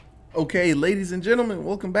Okay, ladies and gentlemen,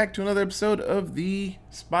 welcome back to another episode of the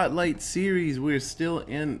Spotlight series. We're still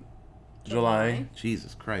in July.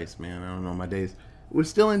 Jesus Christ, man, I don't know my days. We're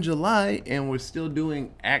still in July and we're still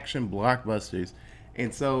doing action blockbusters.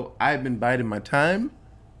 And so I've been biding my time,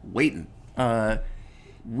 waiting.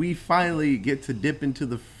 We finally get to dip into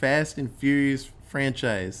the Fast and Furious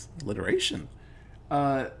franchise. Alliteration.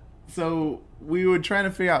 So we were trying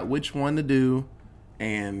to figure out which one to do,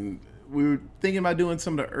 and we were thinking about doing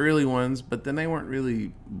some of the early ones, but then they weren't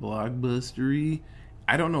really blockbustery.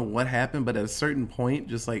 I don't know what happened, but at a certain point,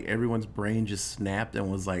 just like everyone's brain just snapped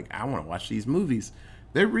and was like, I want to watch these movies.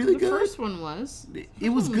 They're really good. The first one was. It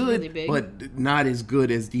was good, really big. but not as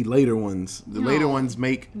good as the later ones. The later ones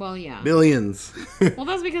make billions. Well,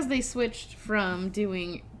 that's because they switched from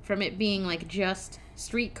it being like just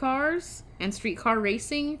street cars and streetcar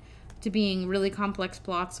racing to being really complex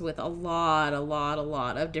plots with a lot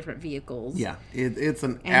of different vehicles. Yeah, it's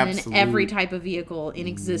an and absolute then every type of vehicle in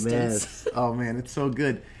existence. mess. Oh man, it's so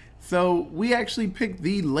good. So we actually picked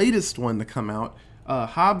the latest one to come out,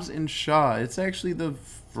 Hobbs and Shaw. It's actually the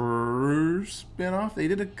first spinoff. They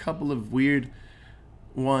did a couple of weird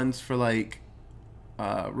ones for like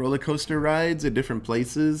roller coaster rides at different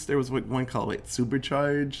places. There was one called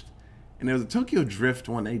Supercharged, and there was a Tokyo Drift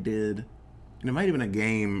one they did. And it might have been a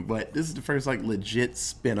game, but this is the first like legit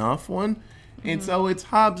spin-off one. And so it's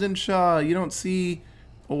Hobbs and Shaw. You don't see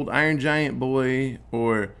old Iron Giant boy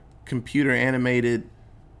or computer animated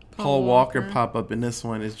Paul Walker pop up in this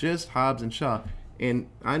one. It's just Hobbs and Shaw. And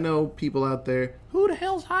I know people out there, who the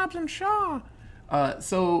hell's Hobbs and Shaw?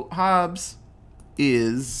 So Hobbs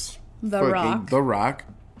is The Rock. The Rock.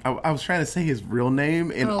 I was trying to say his real name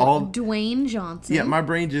and Dwayne Johnson. Yeah, my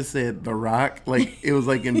brain just said The Rock. Like, it was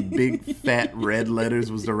like in big, fat, red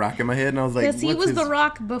letters was The Rock in my head. And I was like, because he was The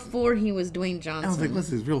Rock before he was Dwayne Johnson. I was like, what's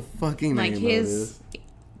his real fucking name? Like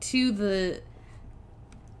to the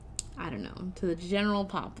general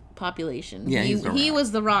population. Yeah, he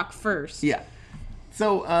was The Rock first. Yeah.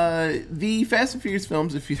 So, the Fast and Furious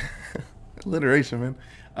films, if you... alliteration,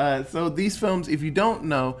 man. So, these films, if you don't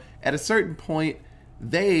know, at a certain point,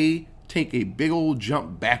 they take a big old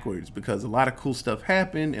jump backwards because a lot of cool stuff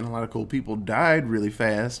happened and a lot of cool people died really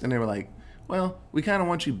fast. And they were like, well, we kind of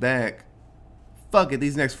want you back. Fuck it,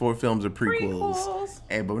 these next 4 films are prequels.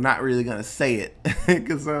 But we're not really going to say it.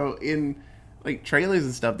 Because so in like trailers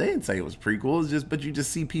and stuff, they didn't say it was prequels, but you just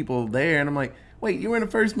see people there. And I'm like, wait, you were in the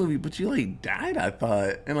first movie, but you like died, I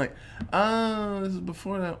thought. And like, this is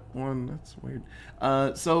before that one. That's weird.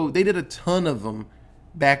 So they did a ton of them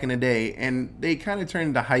back in the day, and they kind of turned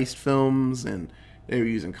into heist films, and they were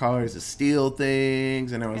using cars to steal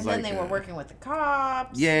things, and then they were working with the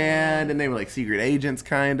cops. Yeah, and then they were like secret agents,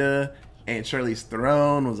 kinda. And Charlize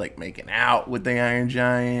Theron was like making out with the Iron He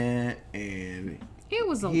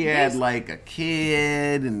had like a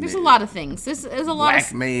kid, and there's a lot of things. There's a lot of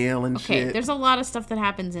blackmail and shit. Okay, there's a lot of stuff that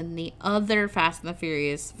happens in the other Fast and the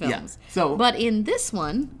Furious films. Yeah. But in this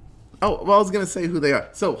one, I was gonna say who they are.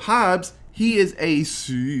 So Hobbs. He is a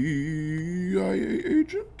CIA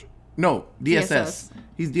agent? No, DSS.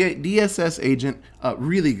 He's the DSS agent.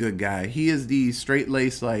 Really good guy. He is the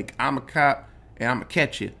straight-laced, like, I'm a cop, and I'm going to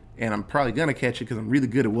catch you. And I'm probably going to catch you because I'm really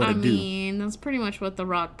good at what I do. I mean, that's pretty much what The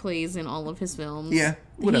Rock plays in all of his films. Yeah.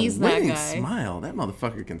 He's that guy. Smile. That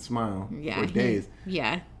motherfucker can smile for days.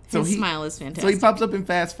 His smile is fantastic. So he pops up in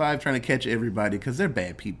Fast 5 trying to catch everybody because they're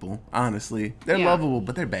bad people, honestly. They're lovable,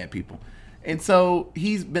 but they're bad people. And so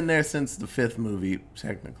he's been there since the 5th movie,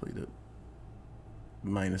 technically the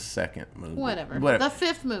 -2nd movie. Whatever. The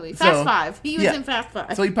 5th movie, Fast 5. He was in Fast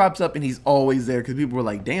 5. So he pops up and he's always there because people were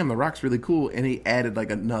like, "Damn, The Rock's really cool," and he added like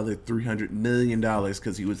another $300 million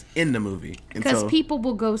because he was in the movie. Because people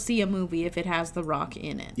will go see a movie if it has The Rock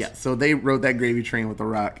in it. Yeah. So they rode that gravy train with The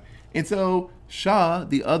Rock, and so Shaw,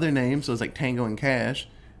 the other name, so it's like Tango and Cash.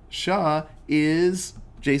 Shaw is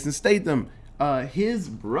Jason Statham. His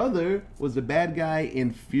brother was the bad guy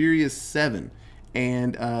in Furious 7,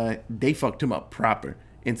 and they fucked him up proper.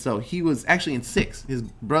 And so he was actually in 6. His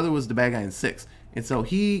brother was the bad guy in 6. And so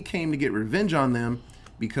he came to get revenge on them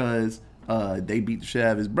because they beat the shit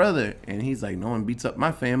out of his brother. And he's like, no one beats up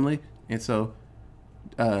my family. And so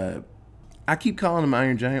I keep calling him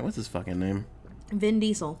Iron Giant. What's his fucking name? Vin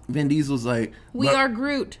Diesel. Vin Diesel's like... We are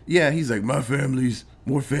Groot. Yeah, he's like, my family's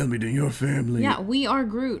more family than your family. Yeah, we are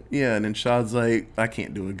Groot. Yeah, and then Shaw's like, I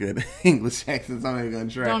can't do a good English accent, so I'm not even gonna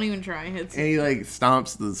try. Don't even try. And he like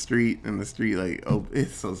stomps the street, and the street like, oh,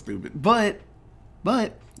 it's so stupid. But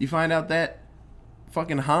you find out that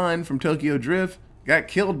fucking Han from Tokyo Drift got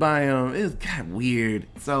killed by him. It got weird.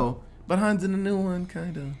 So, but Han's in the new one,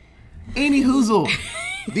 kind of. Any hoozle.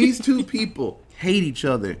 These two people hate each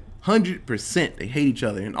other 100% they hate each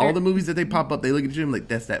other. In all the movies that they pop up, they look at you and like,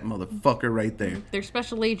 that's that motherfucker right there. They're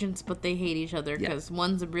special agents, but they hate each other because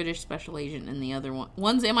one's a British special agent and the other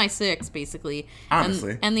one's MI6 basically.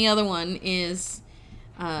 Honestly. And the other one is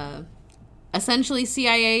essentially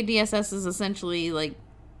CIA. DSS is essentially like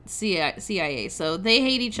CIA. So they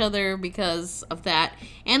hate each other because of that,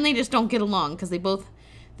 and they just don't get along because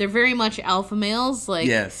they're very much alpha males. Like,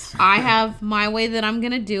 yes. I have my way that I'm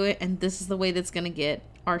gonna do it, and this is the way that's gonna get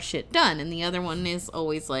our shit done. And the other one is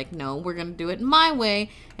always like, no, we're gonna do it my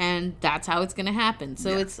way, and that's how it's gonna happen.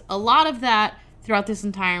 So it's a lot of that throughout this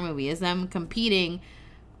entire movie is them competing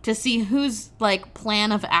to see whose like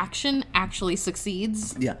plan of action actually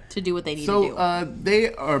succeeds to do what they need to do. So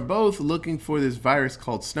they are both looking for this virus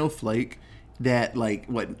called Snowflake that, like,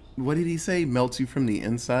 what did he say? Melts you from the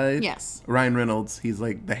inside? Yes. Ryan Reynolds, he's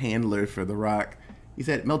like the handler for The Rock. He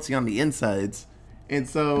said it melts you on the insides. And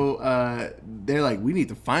so they're like, we need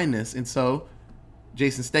to find this. And so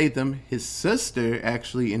Jason Statham, his sister,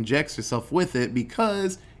 actually injects herself with it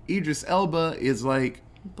because Idris Elba is like...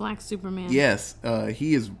 Black Superman. Yes.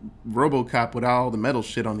 He is RoboCop with all the metal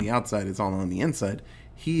shit on the outside. It's all on the inside.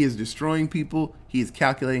 He is destroying people. He is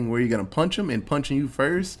calculating where you're going to punch him and punching you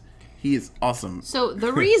first. He is awesome. So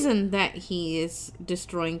the reason that he is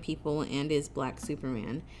destroying people and is Black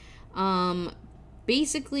Superman...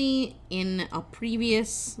 basically, in a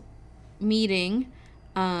previous meeting,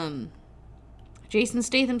 Jason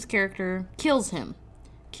Statham's character kills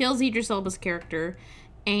Idris Elba's character,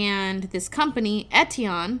 and this company,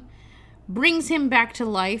 Etion, brings him back to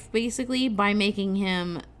life, basically, by making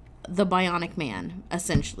him the Bionic Man,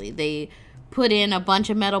 essentially. They put in a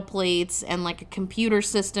bunch of metal plates and, like, a computer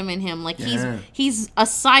system in him. Like, he's a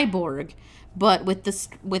cyborg, but with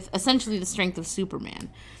essentially the strength of Superman.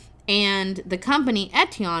 And the company,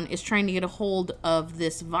 Etion, is trying to get a hold of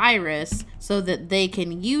this virus so that they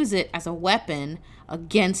can use it as a weapon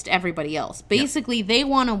against everybody else. Basically, they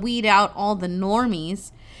want to weed out all the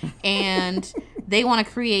normies, and they want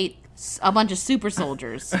to create a bunch of super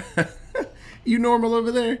soldiers. You normal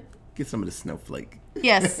over there? Get some of the Snowflake.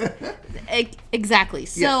 Yes, exactly.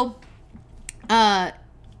 So, oh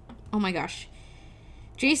my gosh.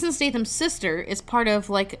 Jason Statham's sister is part of,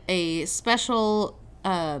 like, a special...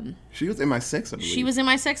 she was in MI6, I believe. She was in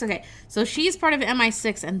MI6? Okay. So she's part of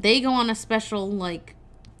MI6, and they go on a special, like,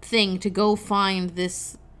 thing to go find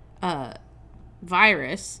this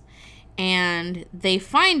virus. And they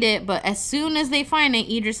find it, but as soon as they find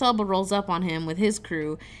it, Idris Elba rolls up on him with his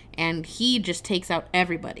crew, and he just takes out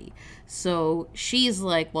everybody. So she's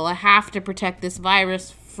like, well, I have to protect this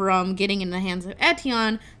virus from getting in the hands of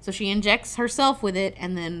Etion, so she injects herself with it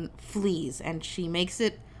and then flees. And she makes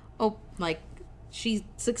it, she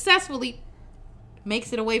successfully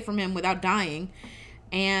makes it away from him without dying.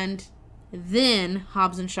 And then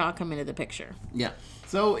Hobbs and Shaw come into the picture. Yeah.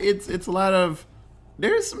 So it's a lot of...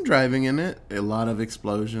 There's some driving in it. A lot of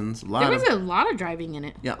explosions. There was a lot of driving in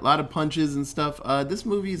it. Yeah, a lot of punches and stuff. This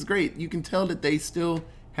movie is great. You can tell that they still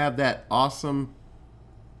have that awesome,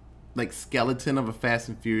 like, skeleton of a Fast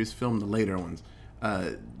and Furious film, the later ones.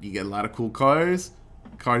 You get a lot of cool cars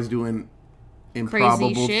doing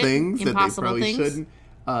improbable things that they probably shouldn't.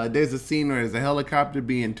 There's a scene where there's a helicopter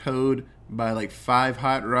being towed by like 5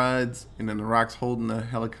 hot rods, and then The Rock's holding the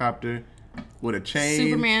helicopter with a chain.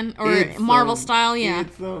 Superman or Marvel style, yeah.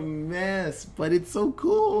 It's a mess, but it's so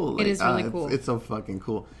cool. It is really cool. It's so fucking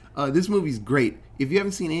cool. This movie's great. If you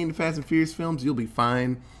haven't seen any of the Fast and Furious films, you'll be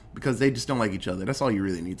fine because they just don't like each other. That's all you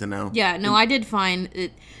really need to know. Yeah, no, I did find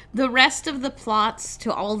it. The rest of the plots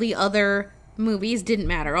to all the other movies didn't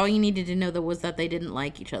matter. All you needed to know was that they didn't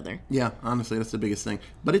like each other. Yeah, honestly, that's the biggest thing.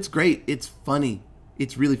 But it's great. It's funny.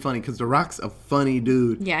 It's really funny because The Rock's a funny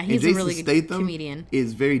dude. Yeah, he's a really good comedian.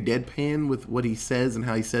 Is very deadpan with what he says and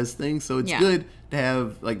how he says things. So it's good to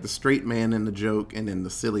have like the straight man in the joke and then the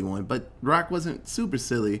silly one. But Rock wasn't super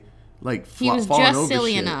silly. Like he was falling just over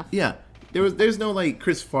silly shit. enough. Yeah. There's no like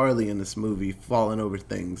Chris Farley in this movie falling over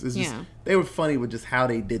things. It's just they were funny with just how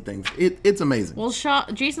they did things. It's amazing. Well,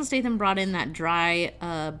 Jason Statham brought in that dry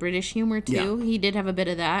British humor too. Yeah. He did have a bit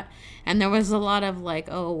of that, and there was a lot of like,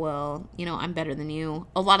 oh well, I'm better than you.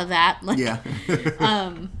 A lot of that, like,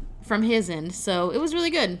 from his end. So it was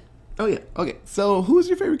really good. Oh yeah. Okay. So who's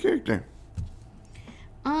your favorite character?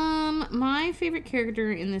 My favorite character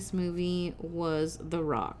in this movie was The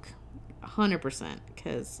Rock. 100%,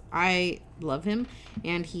 because I love him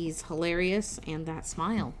and he's hilarious, and that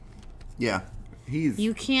smile. Yeah,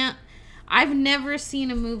 I've never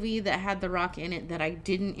seen a movie that had The Rock in it that I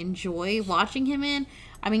didn't enjoy watching him in.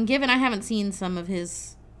 I mean, given I haven't seen some of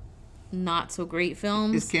his not so great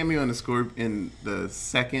films. His cameo in the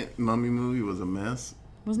second Mummy movie was a mess.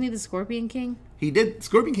 Wasn't he the Scorpion King? He did.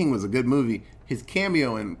 Scorpion King was a good movie. His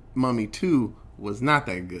cameo in Mummy 2 was not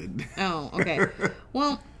that good. Oh, okay.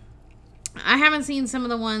 Well, I haven't seen some of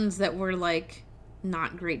the ones that were, like,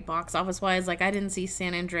 not great box office-wise. Like, I didn't see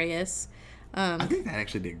San Andreas. I think that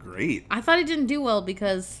actually did great. I thought it didn't do well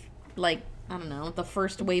because, like, I don't know, the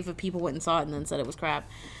first wave of people went and saw it and then said it was crap.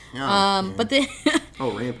 Yeah. But then...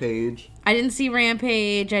 Rampage. I didn't see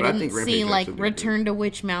Rampage. I didn't see, like, actually did Return to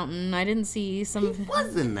Witch Mountain. I didn't see some of... He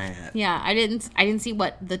was in that. Yeah, I didn't see,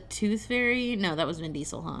 what, The Tooth Fairy? No, that was Vin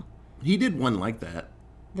Diesel, huh? He did one like that.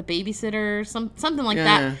 The Babysitter, something like Yeah.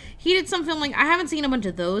 that. He did some film like I haven't seen a bunch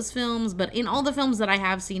of those films, but in all the films that I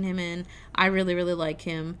have seen him in, I really, really like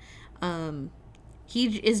him.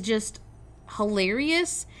 He is just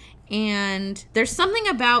hilarious, and there's something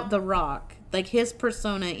about The Rock, like his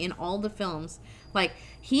persona in all the films. Like,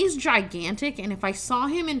 he's gigantic, and if I saw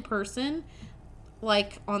him in person,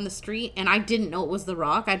 like, on the street, and I didn't know it was The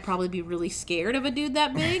Rock, I'd probably be really scared of a dude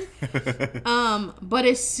that big. But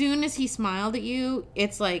as soon as he smiled at you,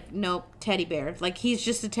 it's like, nope, teddy bear. Like, he's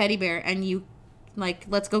just a teddy bear, and you, like,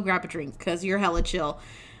 let's go grab a drink, because you're hella chill.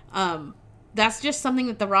 That's just something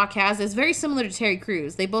that The Rock has. It's very similar to Terry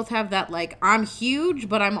Crews. They both have that, like, I'm huge,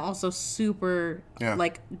 but I'm also super,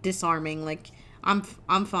 like, disarming. Like, I'm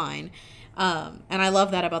fine. And I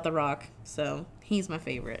love that about The Rock, so he's my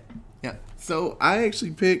favorite. Yeah. So I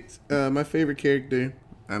actually picked my favorite character.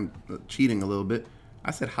 I'm cheating a little bit.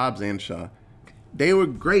 I said Hobbs and Shaw. They were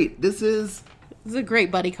great. This is a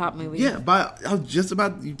great buddy cop movie. Yeah, I was just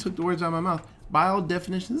about, you took the words out of my mouth. By all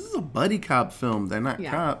definitions, this is a buddy cop film. They're not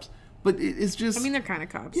cops. But it's just... I mean, they're kind of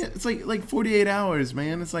cops. Yeah, it's like 48 Hours,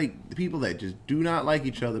 man. It's like the people that just do not like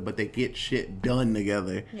each other, but they get shit done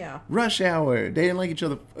together. Yeah. Rush Hour. They didn't like each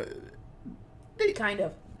other. Kind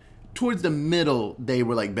of. Towards the middle, they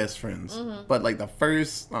were like best friends. Mm-hmm. But like the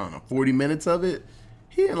first, 40 minutes of it,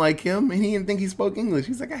 he didn't like him, and he didn't think he spoke English.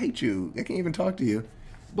 He's like, I hate you. I can't even talk to you.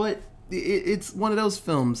 But it's one of those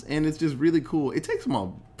films, and it's just really cool. It takes them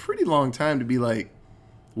a pretty long time to be like,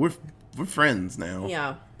 we're friends now.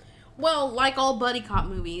 Yeah. Well, like all buddy cop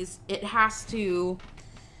movies, the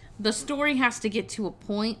story has to get to a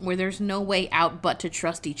point where there's no way out but to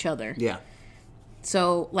trust each other. Yeah.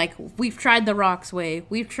 So, like, we've tried The Rock's way,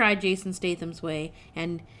 we've tried Jason Statham's way,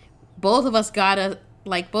 and both of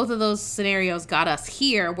those scenarios got us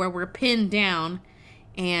here where we're pinned down,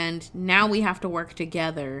 and now we have to work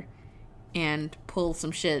together and pull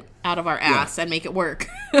some shit out of our ass and make it work.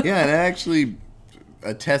 Yeah, and it actually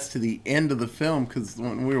attests to the end of the film, because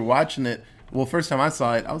when we were watching it, well, first time I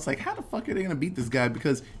saw it, I was like, how the fuck are they going to beat this guy?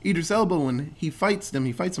 Because Idris Elba, when he fights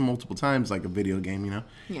him multiple times like a video game, you know?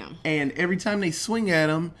 Yeah. And every time they swing at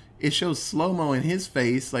him, it shows slow-mo in his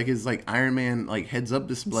face, like his like Iron Man like heads-up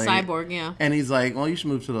display. Cyborg, yeah. And he's like, well, you should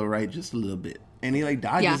move to the right just a little bit. And he like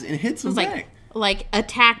dodges and hits him back. Like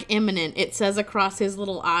attack imminent, it says across his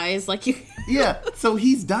little eyes, like you. Yeah, so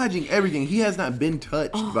he's dodging everything. He has not been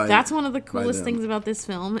touched by. That's one of the coolest things about this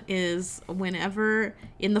film is whenever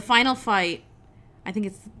in the final fight, I think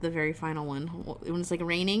it's the very final one when it's like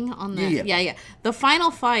raining on the yeah. The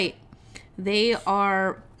final fight, they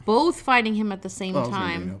are both fighting him at the same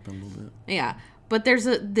time. Up a little bit. Yeah, but there's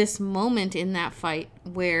this moment in that fight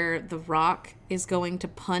where The Rock is going to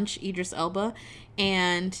punch Idris Elba,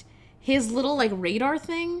 and his little, like, radar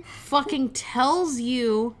thing fucking tells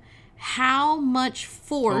you how much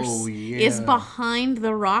force is behind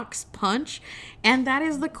The Rock's punch. And that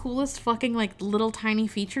is the coolest fucking, like, little tiny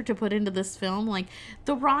feature to put into this film. Like,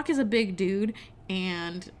 The Rock is a big dude,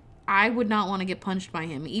 and I would not want to get punched by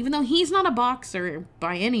him. Even though he's not a boxer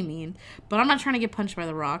by any means. But I'm not trying to get punched by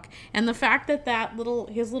The Rock. And the fact that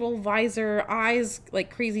his little visor eyes, like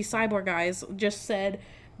crazy cyborg eyes, just said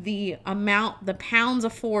the pounds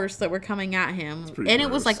of force that were coming at him, and gross. It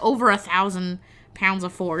was like over 1,000 pounds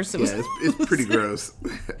of force. It's pretty gross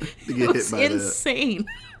to get hit by that. Insane.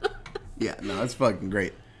 Yeah, no, it's fucking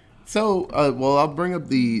great. So, I'll bring up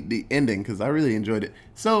the ending because I really enjoyed it.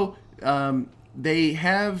 So, they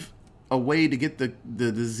have a way to get the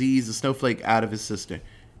disease, the snowflake, out of his sister,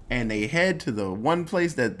 and they head to the one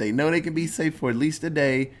place that they know they can be safe for at least a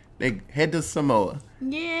day. They head to Samoa.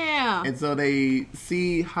 Yeah. And so they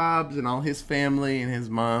see Hobbs and all his family and his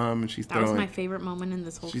mom, and that was my favorite moment in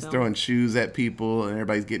this whole film. She's throwing shoes at people, and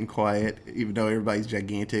everybody's getting quiet, even though everybody's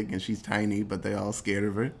gigantic and she's tiny, but they're all scared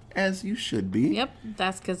of her, as you should be. Yep,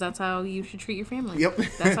 that's how you should treat your family. Yep.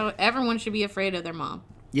 That's how everyone should be afraid of their mom.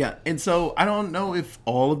 Yeah, and so I don't know if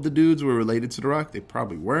all of the dudes were related to The Rock. They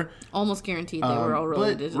probably were. Almost guaranteed they were all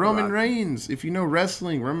related to The Rock. Roman Reigns, if you know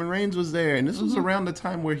wrestling, Roman Reigns was there. And this was around the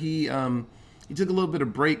time where he took a little bit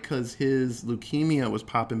of break because his leukemia was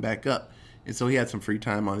popping back up. And so he had some free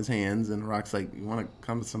time on his hands, and Rock's like, "You want to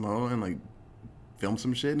come to Samoa and like film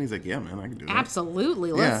some shit?" And he's like, "Yeah, man, I can do that."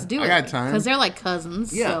 Absolutely, let's do it. I got time because they're like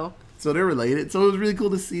cousins. Yeah, so they're related. So it was really cool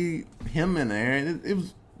to see him in there, and it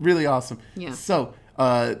was really awesome. Yeah. So,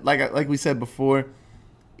 like we said before,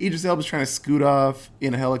 Idris Elba's trying to scoot off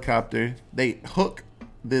in a helicopter. They hook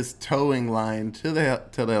this towing line to the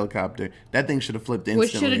helicopter. That thing should have flipped instantly.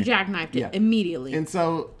 Which should have jackknifed it immediately. And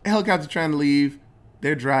so, helicopter trying to leave.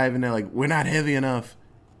 They're driving. They're like, "We're not heavy enough."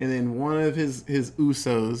 And then one of his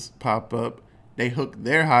Usos pop up. They hook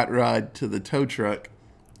their hot rod to the tow truck.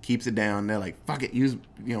 Keeps it down. They're like, "Fuck it."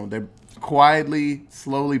 They're quietly,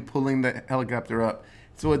 slowly pulling the helicopter up.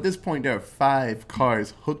 So at this point, there are 5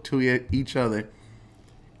 cars hooked to each other.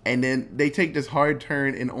 And then they take this hard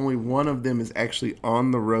turn, and only one of them is actually on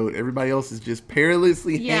the road. Everybody else is just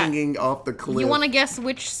perilously hanging off the cliff. You want to guess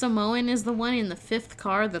which Samoan is the one in the 5th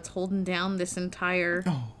car that's holding down this entire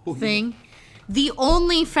thing? The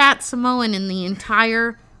only fat Samoan in the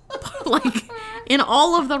entire, in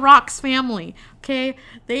all of The Rock's family. Okay?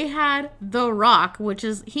 They had The Rock,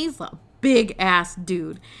 he's a big-ass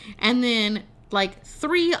dude. And then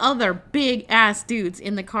 3 other big ass dudes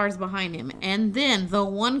in the cars behind him. And then the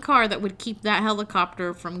one car that would keep that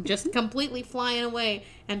helicopter from just completely flying away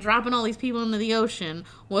and dropping all these people into the ocean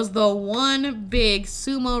was the one big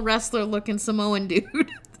sumo wrestler looking Samoan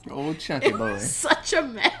dude. Old chunky boy. Such a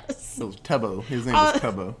mess. It was Tubbo. His name was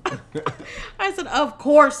Tubbo. I said, of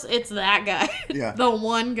course it's that guy. Yeah. The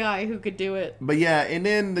one guy who could do it. But yeah, and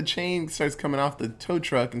then the chain starts coming off the tow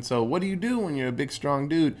truck. And so what do you do when you're a big, strong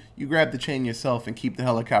dude? You grab the chain yourself and keep the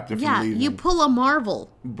helicopter from leaving. Yeah, you pull a Marvel.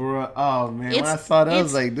 Bruh, oh man, when I saw that, I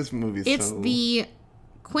was like, this movie is It's the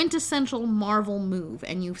quintessential Marvel move.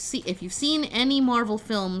 And if you've seen any Marvel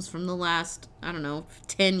films from the last,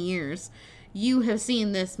 10 years, you have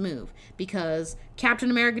seen this move because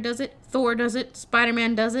Captain America does it, Thor does it,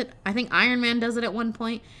 Spider-Man does it, I think Iron Man does it at one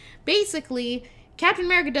point. Basically, Captain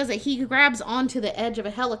America does it. He grabs onto the edge of a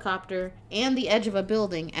helicopter and the edge of a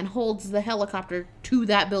building and holds the helicopter to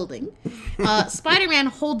that building. Spider-Man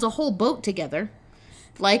holds a whole boat together.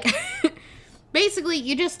 Basically,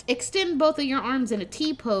 you just extend both of your arms in a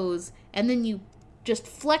T pose and then you just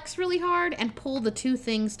flex really hard and pull the 2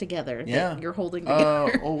 things together that you're holding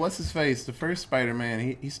together. What's his face? The first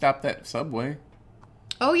Spider-Man, he stopped that subway.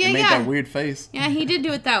 Oh, yeah, He made that weird face. Yeah, he did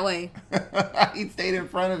do it that way. He stayed in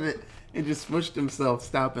front of it and just smushed himself,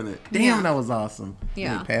 stopping it. Damn, that was awesome.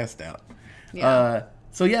 Yeah. And he passed out. Yeah.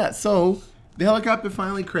 So the helicopter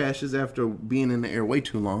finally crashes after being in the air way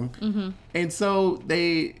too long. Mm-hmm. And so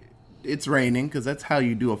it's raining, because that's how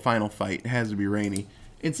you do a final fight. It has to be rainy.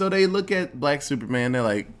 And so they look at Black Superman. They're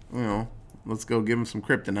like, let's go give him some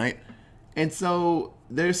kryptonite. And so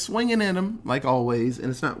they're swinging at him, like always,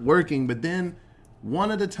 and it's not working. But then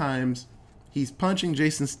one of the times, he's punching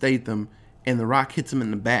Jason Statham, and the rock hits him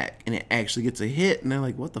in the back, and it actually gets a hit. And they're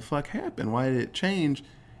like, what the fuck happened? Why did it change?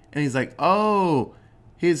 And he's like, oh,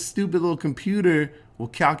 his stupid little computer will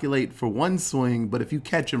calculate for one swing, but if you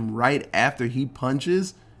catch him right after he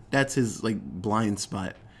punches, that's his, blind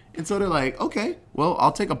spot. And so they're like, okay, well,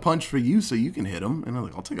 I'll take a punch for you so you can hit him. And I'm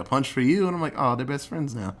like, I'll take a punch for you. And I'm like, oh, they're best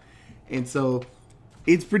friends now. And so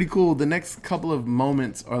it's pretty cool. The next couple of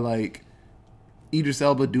moments are Idris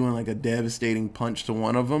Elba doing a devastating punch to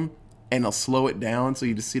one of them. And they'll slow it down so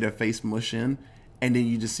you just see their face mush in. And then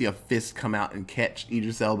you just see a fist come out and catch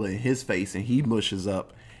Idris Elba in his face. And he mushes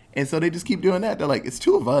up. And so they just keep doing that. They're like, it's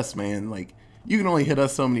 2 of us, man. You can only hit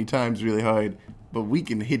us so many times really hard. But we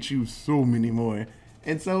can hit you so many more.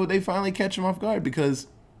 And so they finally catch him off guard because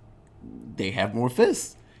they have more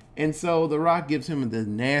fists. And so The Rock gives him the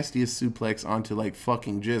nastiest suplex onto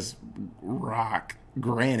fucking just rock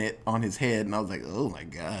granite on his head. And I was like, oh my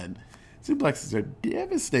God. Suplexes are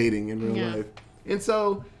devastating in real life. And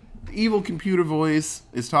so the evil computer voice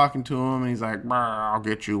is talking to him and he's like, I'll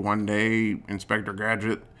get you one day, Inspector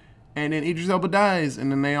Gadget. And then Idris Elba dies,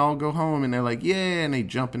 and then they all go home and they're like, yeah, and they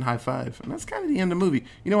jump and high five. And that's kind of the end of the movie.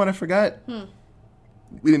 You know what I forgot?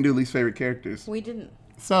 We didn't do least favorite characters. We didn't.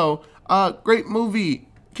 So, great movie.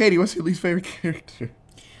 Katie, what's your least favorite character?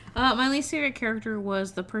 My least favorite character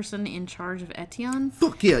was the person in charge of Etienne.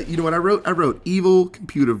 Fuck yeah. You know what I wrote? I wrote evil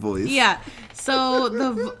computer voice. Yeah. So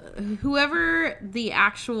whoever the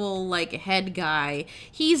actual head guy,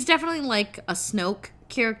 he's definitely a Snoke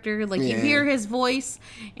character. You hear his voice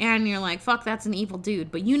and you're like, fuck, that's an evil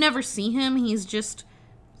dude. But you never see him. He's just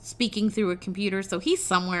speaking through a computer, so he's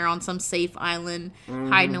somewhere on some safe island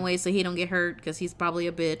hiding away so he don't get hurt because he's probably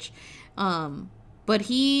a bitch. But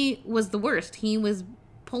he was the worst. He was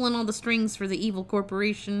pulling all the strings for the evil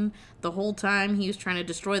corporation the whole time. He was trying to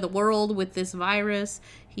destroy the world with this virus.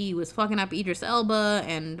 He was fucking up Idris Elba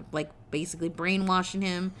and, like, basically brainwashing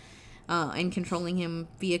him and controlling him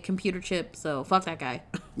via computer chip. So, fuck that guy.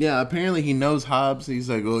 Yeah, apparently he knows Hobbs. He's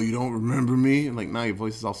like, oh, you don't remember me? I'm like, nah, your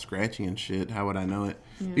voice is all scratchy and shit. How would I know it?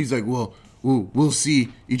 Yeah. He's like, well, we'll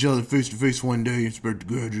see each other face to face one day, Inspector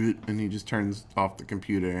Gadget. And he just turns off the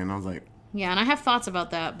computer. And I was like... Yeah, and I have thoughts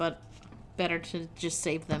about that, but better to just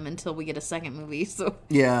save them until we get a second movie, so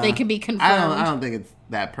they can be confirmed. I don't think it's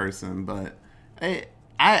that person, but I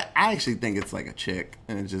actually think it's like a chick,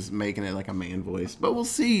 and it's just making it like a man voice. But we'll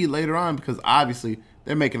see later on, because obviously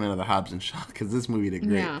they're making another Hobbs and Shaw, because this movie did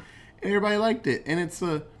great. Yeah. And everybody liked it. And it's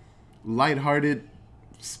a lighthearted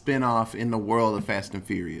spin-off in the world of Fast and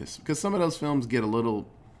Furious. Because some of those films get a little,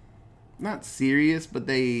 not serious, but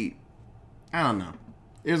I don't know.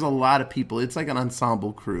 There's a lot of people. It's like an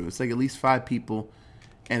ensemble crew. It's like at least 5 people,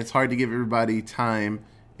 and it's hard to give everybody time.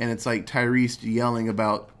 And it's like Tyrese yelling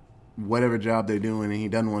about whatever job they're doing, and he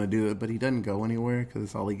doesn't want to do it, but he doesn't go anywhere because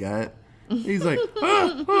it's all he got. He's like,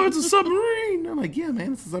 oh, it's a submarine. I'm like, yeah,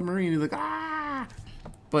 man, it's a submarine. He's like, ah.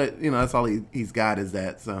 But, that's all he's got is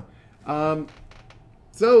that. So,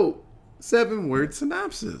 7-word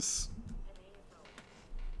synopsis.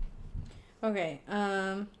 Okay,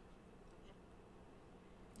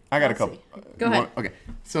 I got a couple. Go ahead. Okay.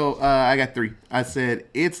 So, I got 3. I said,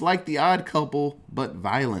 it's like The Odd Couple, but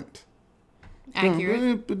violent.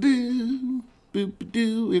 Accurate.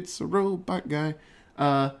 It's a robot guy.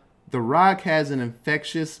 The Rock has an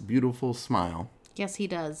infectious, beautiful smile. Yes, he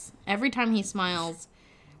does. Every time he smiles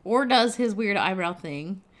or does his weird eyebrow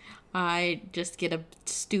thing, I just get a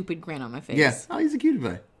stupid grin on my face. Yeah. Oh, he's a cutie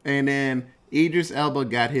pie. And then Idris Elba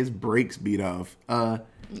got his brakes beat off. Yeah.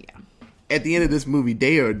 At the end of this movie,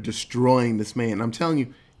 they are destroying this man. I'm telling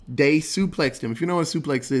you, they suplexed him. If you know what a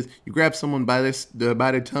suplex is, you grab someone by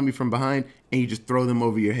their tummy from behind and you just throw them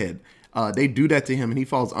over your head. They do that to him, and he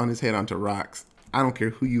falls on his head onto rocks. I don't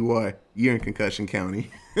care who you are. You're in concussion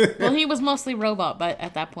county. Well, he was mostly robot but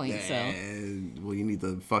at that point, so. Well, you need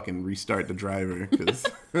to fucking restart the driver, because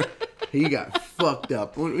he got fucked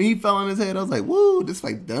up. When he fell on his head, I was like, woo, this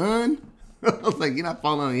fight done? I was like, you're not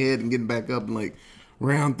falling on your head and getting back up and like,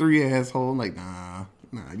 round 3, asshole. I'm like, nah,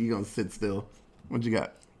 you gonna sit still. What you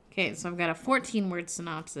got? Okay, so I've got a 14-word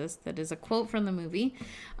synopsis that is a quote from the movie.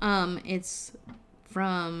 It's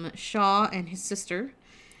from Shaw and his sister,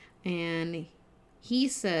 and he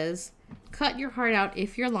says, "Cut your heart out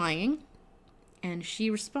if you're lying," and she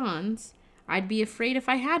responds, "I'd be afraid if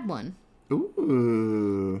I had one."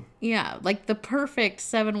 Ooh. Yeah, like the perfect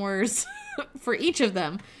 7 words for each of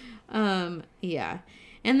them. Yeah.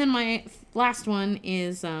 And then my last one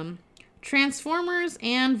is Transformers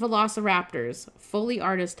and Velociraptors. Foley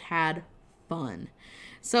artist had fun.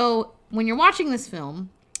 So when you're watching this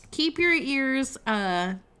film, keep your ears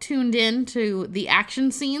tuned in to the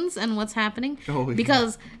action scenes and what's happening. Oh, yeah.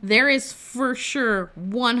 Because there is for sure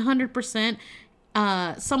 100%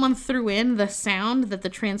 someone threw in the sound that the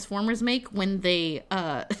Transformers make when they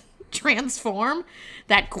transform,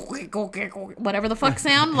 that whatever the fuck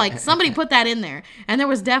sound, like somebody put that in there, and there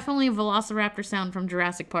was definitely a Velociraptor sound from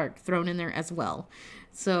Jurassic Park thrown in there as well.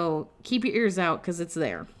 So keep your ears out because it's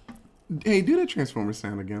there. Hey, do that Transformer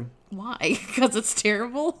sound again. Why? Because it's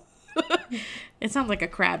terrible. It sounds like a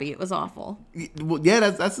Krabby. It was awful. Well, yeah,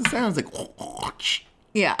 that's the sound. It's like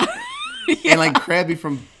yeah. And like Krabby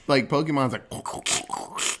from like Pokemon's like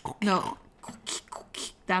no.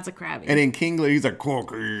 That's a Krabby. And then Kingler, he's like,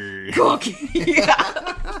 Cookie.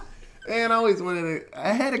 Yeah. Man, I always wanted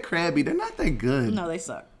I had a Krabby. They're not that good. No, they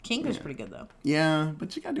suck. Kingler's pretty good, though. Yeah,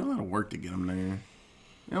 but you gotta do a lot of work to get them there.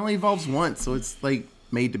 It only evolves once, so it's, like,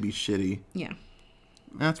 made to be shitty. Yeah.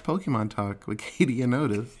 That's Pokemon talk with Katie and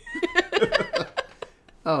Otis.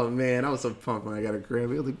 Oh, man, I was so pumped when I got a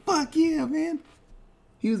Krabby. I was like, fuck yeah, man.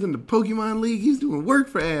 He was in the Pokemon League. He was doing work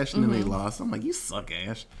for Ash, and then they lost. I'm like, you suck,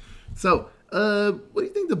 Ash. So, what do you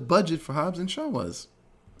think the budget for Hobbs and Shaw was?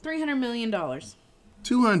 $300 million.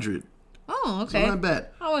 200. Oh, okay. So not bad.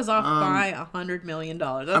 I was off by $100 million.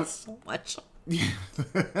 That's so much. Yeah.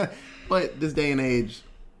 But this day and age,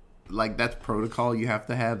 like, that's protocol. You have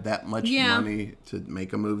to have that much money to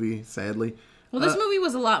make a movie, sadly. Well, this movie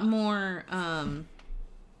was a lot more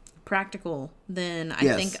practical than I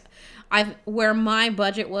think. Where my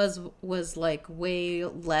budget was like way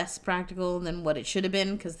less practical than what it should have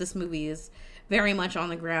been, because this movie is very much on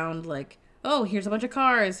the ground, like, oh, here's a bunch of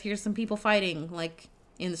cars, here's some people fighting, like,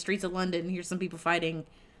 in the streets of London, here's some people fighting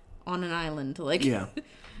on an island, like. Yeah.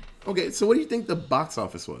 Okay, so what do you think the box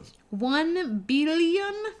office was? $1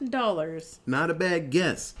 billion. Not a bad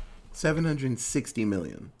guess. $760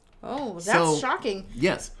 million. Oh, that's So- shocking.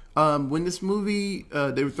 Yes. When this movie,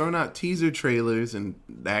 they were throwing out teaser trailers and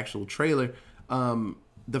the actual trailer.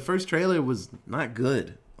 The first trailer was not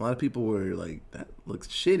good. A lot of people were like, that looks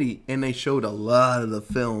shitty. And they showed a lot of the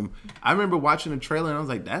film. I remember watching the trailer and I was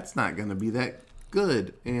like, that's not going to be that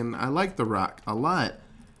good. And I like The Rock a lot.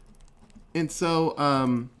 And so,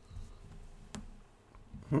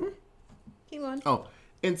 Keep going. Oh,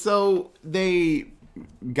 and so they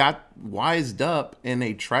got wised up and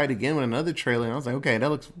they tried again with another trailer. And I was like, okay, that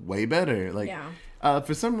looks way better. Like,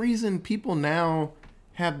 for some reason, people now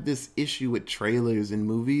have this issue with trailers in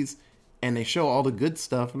movies and they show all the good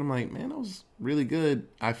stuff. And I'm like, man, that was really good.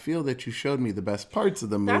 I feel that you showed me the best parts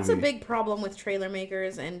of the movie. That's a big problem with trailer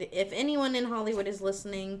makers. And if anyone in Hollywood is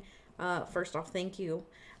listening, first off, thank you.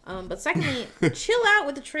 But secondly, chill out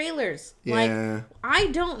with the trailers. Yeah. Like, I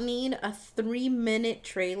don't need a 3-minute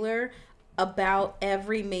trailer about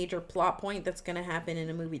every major plot point that's going to happen in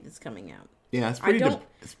a movie that's coming out. Yeah, it's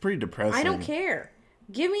pretty depressing. I don't care.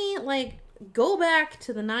 Give me, like, go back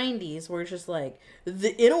to the 90s where it's just like,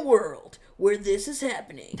 in a world where this is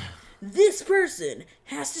happening, this person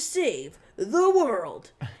has to save the world.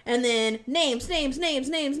 And then names,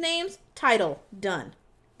 title, done.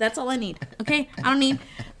 That's all I need. Okay? I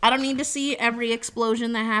don't need to see every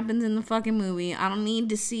explosion that happens in the fucking movie. I don't need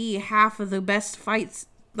to see half of the best fights,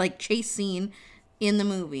 like chase scene in the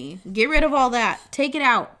movie. Get rid of all that. Take it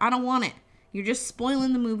out. I don't want it. You're just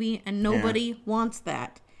spoiling the movie and nobody wants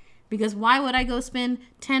that. Because why would I go spend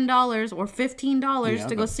 $10 or $15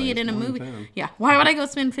 to go see it in a movie? Yeah, why would I go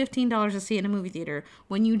spend $15 to see it in a movie theater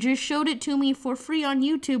when you just showed it to me for free on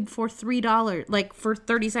YouTube for $3, like for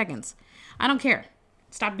 30 seconds? I don't care.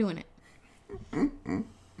 Stop doing it.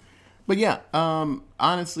 But yeah,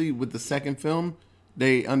 honestly, with the second film,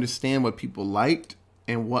 they understand what people liked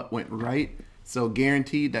and what went right. So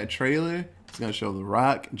guaranteed that trailer is going to show The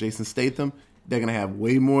Rock, Jason Statham. They're going to have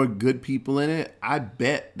way more good people in it. I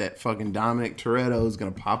bet that fucking Dominic Toretto is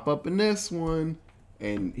going to pop up in this one.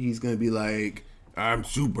 And he's going to be like, I'm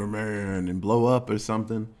Superman, and blow up or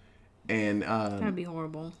something. And That'd be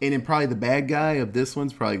horrible. And then probably the bad guy of this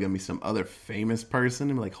one's probably going to be some other famous person.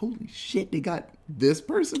 And be like, holy shit, they got this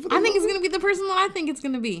person for the I think movie? it's going to be the person that I think it's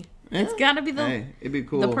going to be. Yeah. It's got to be it'd be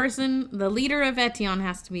cool. The person, the leader of Etion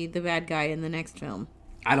has to be the bad guy in the next film.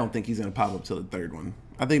 I don't think he's going to pop up till the third one.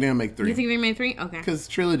 I think they're going to make 3. You think they made 3? Okay. Because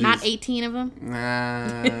trilogy. Not 18 of them?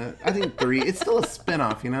 Nah, I think 3. It's still a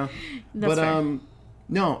spinoff, you know? That's fair.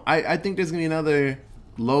 No, I think there's going to be another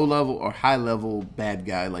low-level or high-level bad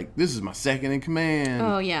guy. Like, this is my second in command.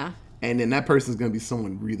 Oh, yeah. And then that person's going to be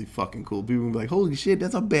someone really fucking cool. People will be like, holy shit,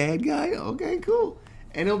 that's a bad guy? Okay, cool.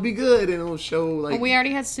 And it'll be good, and it'll show, like... Well, we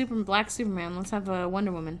already had Black Superman. Let's have a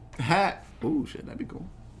Wonder Woman. Oh, shit, that'd be cool.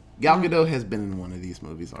 Gal Gadot has been in one of these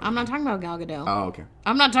movies already. I'm not talking about Gal Gadot. Oh, okay.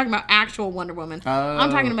 I'm not talking about actual Wonder Woman.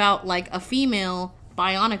 I'm talking about, like, a female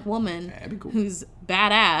bionic woman That'd be cool. who's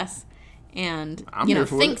badass and,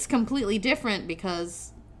 thinks completely different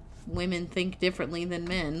because women think differently than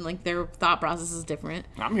men. Like, their thought process is different.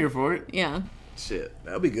 I'm here for it. Yeah. Shit,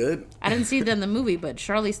 that'll be good. I didn't see it in the movie, but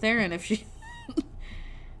Charlize Theron, if she...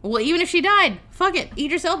 well, even if she died, fuck it.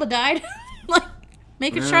 Idris Elba died. Like,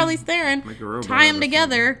 make it Charlize Theron. Tie them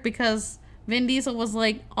together because Vin Diesel was,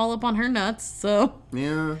 like, all up on her nuts, so...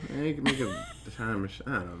 Yeah, you can make a time machine.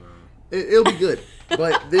 I don't know. It'll be good.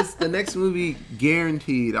 But the next movie,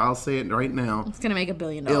 guaranteed, I'll say it right now. It's going to make $1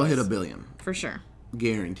 billion. It'll hit $1 billion. For sure.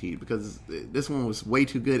 Guaranteed. Because this one was way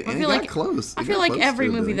too good. And it got close. I feel like every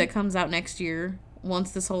movie that comes out next year,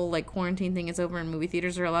 once this whole, like, quarantine thing is over and movie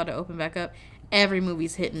theaters are allowed to open back up, every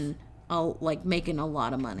movie's making a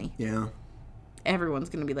lot of money. Yeah. Everyone's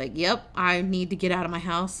going to be like, yep, I need to get out of my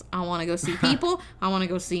house. I want to go see people. I want to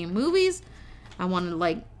go see movies. I want to,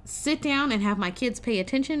 like, sit down and have my kids pay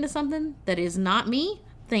attention to something that is not me.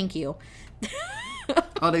 Thank you.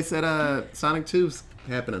 Oh, they said Sonic 2's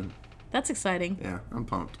happening. That's exciting. Yeah, I'm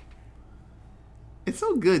pumped. It's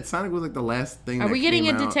so good. Sonic was like the last thing. Are we getting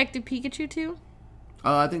a out. Detective Pikachu too?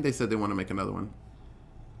 I think they said they want to make another one.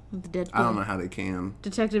 The Deadpool. I don't know how they can.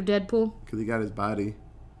 Detective Deadpool? Because he got his body.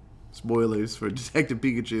 Spoilers for Detective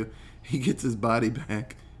Pikachu. He gets his body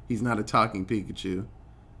back. He's not a talking Pikachu.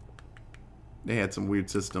 They had some weird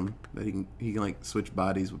system that he can like switch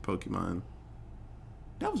bodies with Pokemon.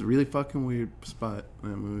 That was a really fucking weird spot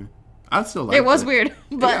in that movie. I still like it. It was weird,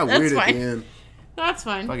 but that's weird fine. At the end. That's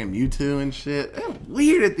fine. Fucking Mewtwo and shit. That was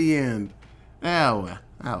weird at the end. Oh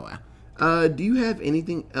well. Do you have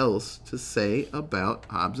anything else to say about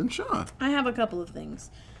Hobbs and Shaw? I have a couple of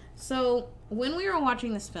things. So, when we were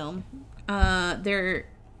watching this film, there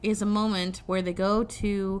is a moment where they go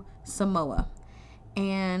to Samoa.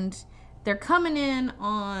 and they're coming in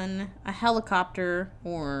on a helicopter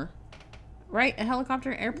or, right? A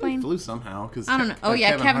helicopter, airplane? They flew somehow. Cause I don't know. Oh,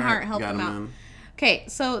 yeah, Kevin Hart helped them out. Okay,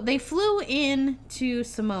 so they flew in to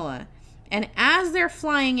Samoa, and as they're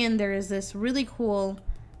flying in, there is this really cool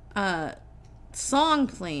song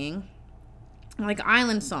playing, like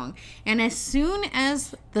island song. And as soon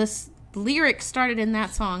as the lyrics started in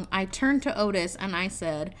that song, I turned to Otis and I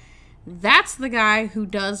said, that's the guy who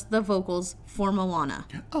does the vocals for Moana.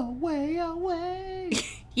 Away, away.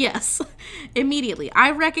 Yes, immediately.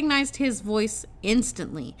 I recognized his voice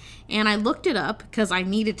instantly. And I looked it up because I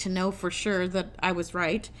needed to know for sure that I was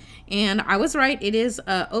right. And I was right. It is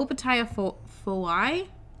Opetaia Foai.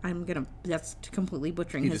 That's completely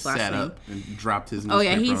butchering his last name. He just sat up and dropped his newspaper. Oh,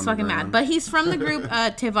 yeah, he's fucking mad. But he's from the group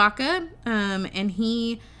Te Vaka,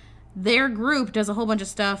 and their group does a whole bunch of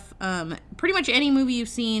stuff. Pretty much any movie you've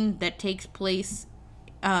seen that takes place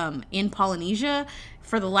in Polynesia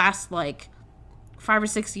for the last, 5 or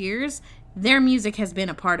 6 years, their music has been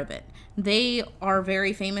a part of it. They are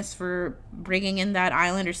very famous for bringing in that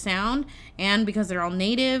Islander sound, and because they're all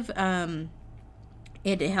native,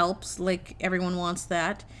 it helps, everyone wants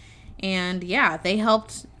that. And yeah, they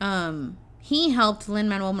helped, he helped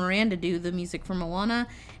Lin-Manuel Miranda do the music for Moana,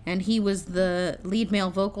 and he was the lead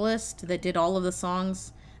male vocalist that did all of the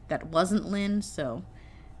songs that wasn't Lin, so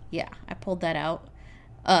yeah, I pulled that out.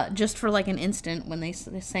 Just for an instant when they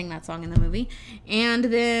sang that song in the movie. And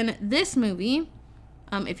then this movie,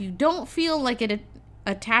 if you don't feel like it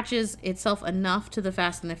attaches itself enough to the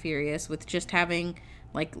Fast and the Furious with just having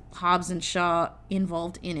Hobbs and Shaw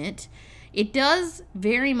involved in it, it does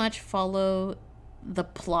very much follow the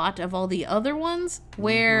plot of all the other ones,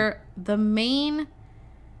 where the main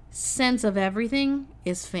sense of everything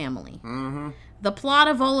is family. The plot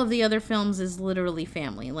of all of the other films is literally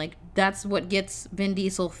family. That's what gets Vin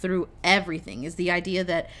Diesel through everything, is the idea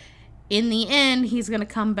that in the end, he's going to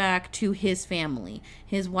come back to his family.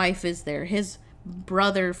 His wife is there. His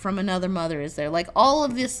brother from another mother is there. All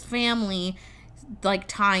of this family,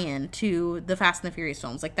 tie-in to the Fast and the Furious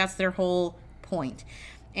films. That's their whole point.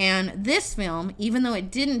 And this film, even though it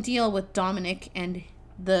didn't deal with Dominic and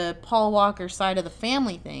the Paul Walker side of the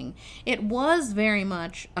family thing, it was very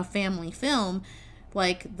much a family film.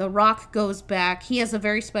 The Rock goes back. He has a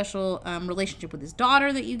very special relationship with his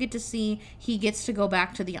daughter that you get to see. He gets to go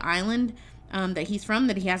back to the island that he's from,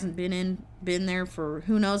 that he hasn't been there for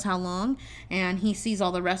who knows how long, and he sees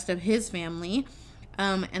all the rest of his family.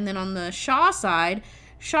 And then on the Shaw side,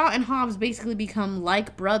 Shaw and Hobbs basically become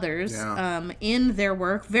like brothers in their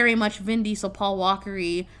work. Very much Vin Diesel, Paul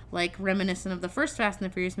Walker-y, reminiscent of the first Fast and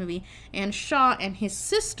the Furious movie. And Shaw and his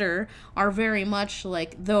sister are very much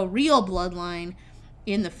the real bloodline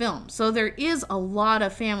in the film. So there is a lot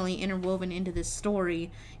of family interwoven into this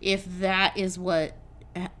story, if that is what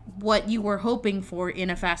you were hoping for in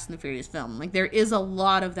a Fast and the Furious film. There is a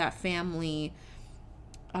lot of that family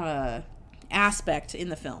aspect in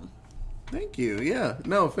the film. Thank you. Yeah.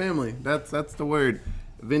 No, family. That's the word.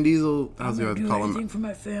 Vin Diesel, how's you call him? Anything for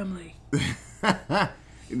my family.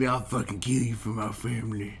 I'll fucking kill you for my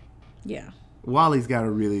family. Yeah. Wally's got a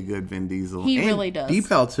really good Vin Diesel. He really does.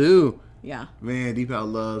 Deepal too. Yeah. Man, Deepal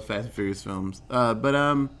loves Fast and Furious films.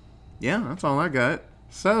 But yeah, that's all I got.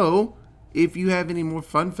 So, if you have any more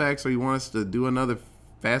fun facts or you want us to do another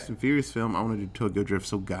Fast and Furious film, I want to do Tokyo Drift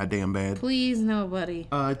so goddamn bad. Please, nobody.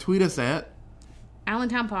 Tweet us at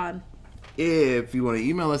Allentown Pod. If you want to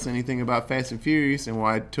email us anything about Fast and Furious and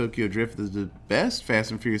why Tokyo Drift is the best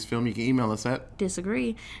Fast and Furious film, you can email us at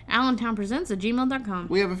Disagree. AllentownPresents@gmail.com.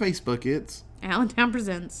 We have a Facebook. It's Allentown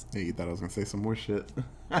Presents. Hey, you thought I was going to say some more shit.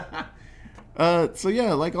 So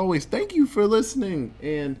yeah, like always, thank you for listening.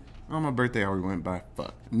 And on my birthday already went by.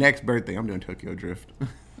 Fuck. Next birthday, I'm doing Tokyo Drift.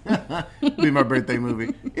 Be my birthday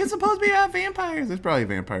movie. It's supposed to be about vampires. There's probably a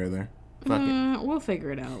vampire there. Fuck it. We'll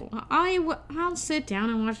figure it out. I'll sit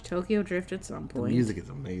down and watch Tokyo Drift at some point. The music is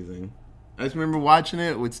amazing. I just remember watching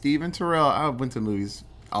it with Steve and Terrell. I went to movies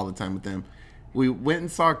all the time with them. We went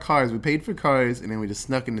and saw Cars. We paid for Cars, and then we just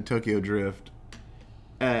snuck into Tokyo Drift.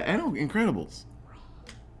 Incredibles.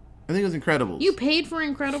 I think it was Incredibles. You paid for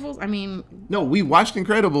Incredibles? I mean... No, we watched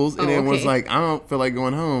Incredibles, and then was like, I don't feel like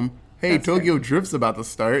going home. Hey, that's Tokyo fair. Drift's about to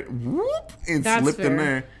start. Whoop! And that's slipped fair. In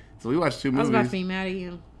there. So we watched 2 movies. I was about to be mad at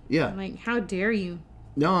you. Yeah. I'm like, how dare you?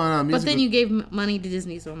 No. But then you gave money to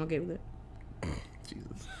Disney, so I'm okay with it.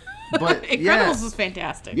 Jesus. But Incredibles was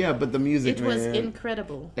fantastic. Yeah, but the music, it was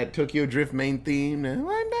incredible. That Tokyo Drift main theme.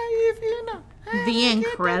 One day if you know. The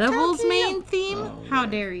Incredibles main theme? Oh, how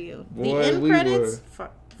dare you? Boy, the end credits?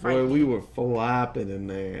 We were flopping in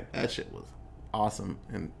there. That shit was awesome.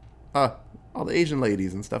 And all the Asian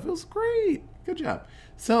ladies and stuff. It was great. Good job.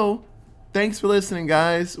 So, thanks for listening,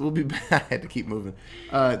 guys. We'll be back. I had to keep moving.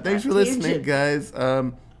 Thanks for listening, guys.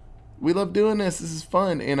 We love doing this. This is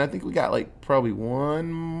fun. And I think we got like probably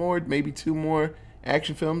one more, maybe two more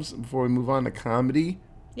action films before we move on to comedy.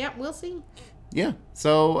 Yep, we'll see. Yeah.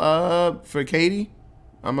 So, for Katie,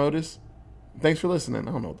 I'm Otis. Thanks for listening.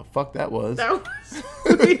 I don't know what the fuck that was. That was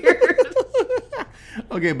weird.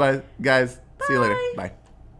 Okay, bye, guys. See you later. Bye. Bye.